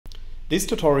This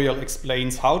tutorial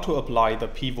explains how to apply the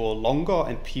pivot longer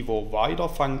and pivot wider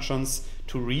functions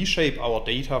to reshape our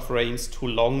data frames to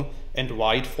long and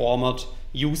wide format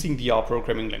using the R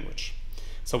programming language.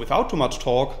 So without too much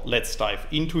talk, let's dive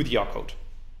into the R code.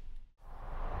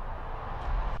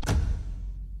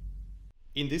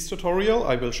 In this tutorial,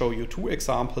 I will show you two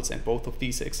examples, and both of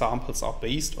these examples are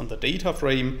based on the data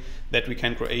frame that we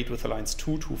can create with the lines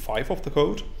 2 to 5 of the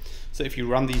code. So if you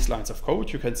run these lines of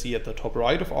code, you can see at the top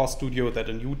right of RStudio that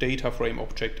a new data frame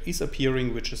object is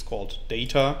appearing, which is called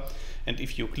data. And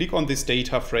if you click on this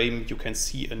data frame, you can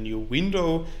see a new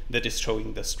window that is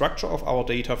showing the structure of our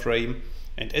data frame.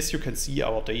 And as you can see,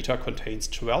 our data contains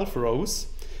 12 rows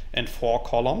and 4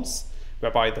 columns,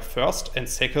 whereby the first and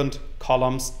second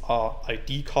columns are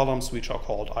ID columns, which are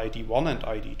called ID1 and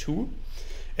ID2.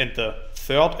 And the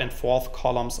third and fourth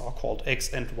columns are called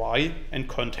X and Y and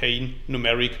contain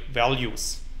numeric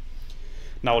values.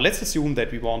 Now let's assume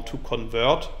that we want to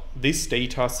convert this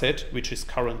data set, which is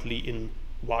currently in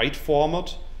wide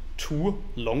format, to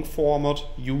long format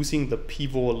using the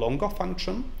pivot longer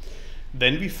function.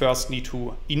 Then we first need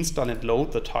to install and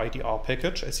load the tidyr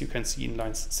package, as you can see in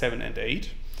lines 7 and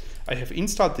 8. I have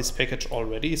installed this package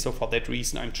already, so for that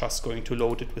reason I'm just going to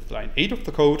load it with line 8 of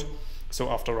the code. So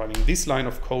after running this line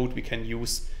of code, we can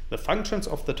use the functions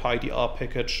of the tidyr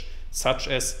package, such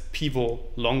as pivot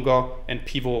longer and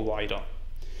pivot wider.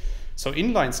 So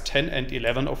in lines 10 and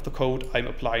 11 of the code, I'm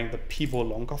applying the pivot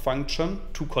longer function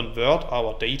to convert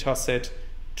our data set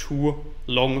to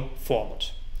long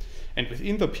format. And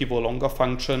within the pivot longer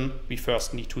function, we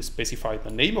first need to specify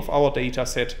the name of our data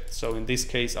set. So in this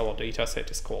case, our data set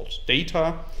is called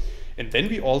data. And then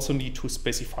we also need to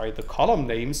specify the column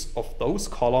names of those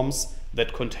columns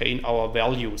that contain our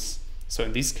values. So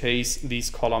in this case, these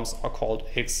columns are called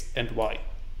X and Y.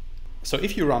 So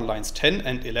if you run lines 10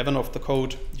 and 11 of the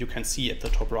code, you can see at the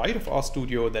top right of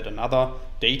RStudio that another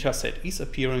data set is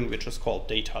appearing, which is called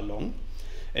data long.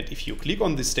 And if you click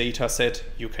on this data set,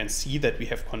 you can see that we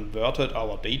have converted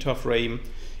our data frame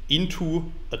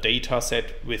into a data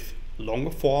set with long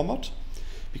format,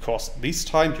 because this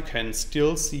time you can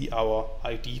still see our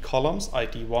ID columns,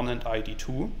 ID1 and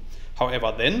ID2.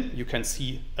 However, then you can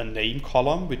see a name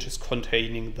column, which is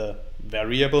containing the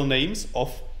variable names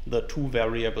of the two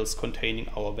variables containing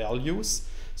our values.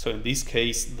 So in this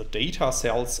case, the data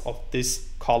cells of this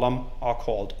column are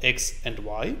called X and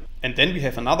Y. And then we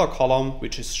have another column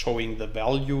which is showing the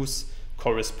values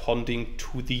corresponding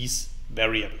to these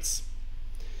variables.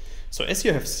 So as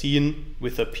you have seen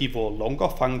with the pivot longer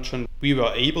function, we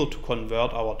were able to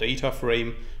convert our data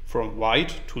frame from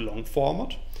wide to long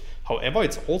format. However,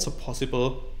 it's also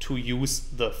possible to use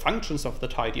the functions of the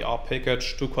tidyr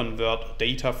package to convert a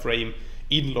data frame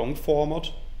in long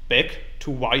format back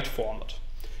to wide format.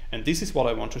 And this is what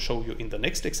I want to show you in the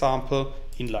next example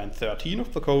in line 13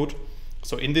 of the code.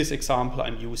 So in this example,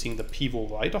 I'm using the pivot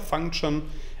wider function.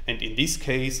 And in this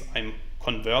case, I'm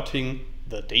converting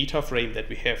the data frame that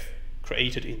we have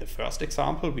created in the first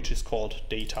example, which is called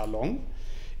data long,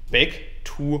 back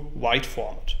to wide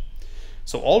format.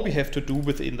 So all we have to do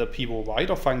within the pivot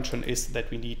wider function is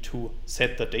that we need to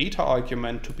set the data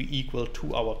argument to be equal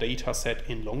to our data set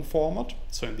in long format.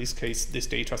 So in this case, this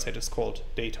data set is called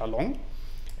data long.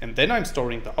 And then I'm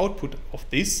storing the output of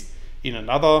this in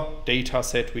another data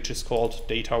set, which is called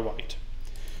data wide.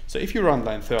 So if you run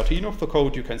line 13 of the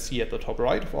code, you can see at the top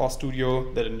right of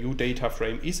RStudio that a new data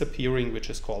frame is appearing, which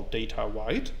is called data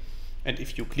wide. And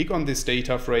if you click on this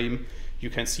data frame, you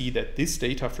can see that this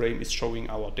data frame is showing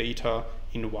our data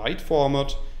in wide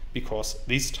format, because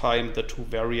this time the two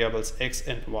variables X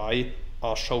and Y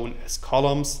are shown as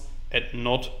columns and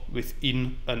not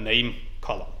within a name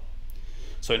column.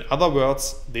 So in other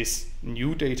words, this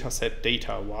new data set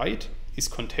data wide is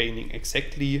containing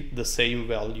exactly the same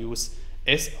values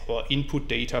as our input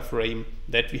data frame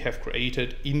that we have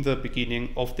created in the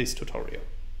beginning of this tutorial.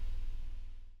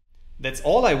 That's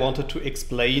all I wanted to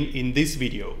explain in this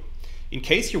video. In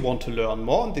case you want to learn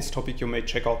more on this topic, you may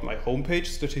check out my homepage,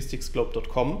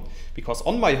 statisticsglobe.com, because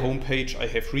on my homepage I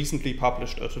have recently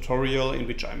published a tutorial in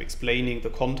which I'm explaining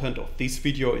the content of this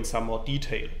video in some more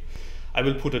detail. I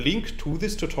will put a link to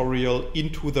this tutorial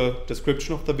into the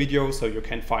description of the video, so you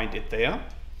can find it there.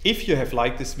 If you have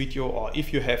liked this video or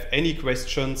if you have any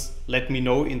questions, let me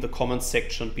know in the comments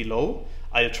section below.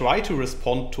 I'll try to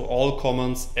respond to all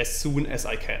comments as soon as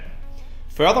I can.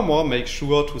 Furthermore, make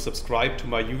sure to subscribe to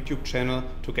my YouTube channel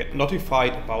to get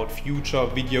notified about future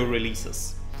video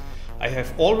releases. I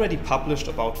have already published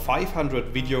about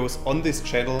 500 videos on this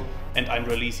channel, and I'm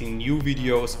releasing new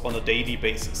videos on a daily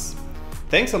basis.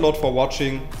 Thanks a lot for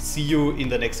watching. See you in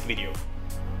the next video.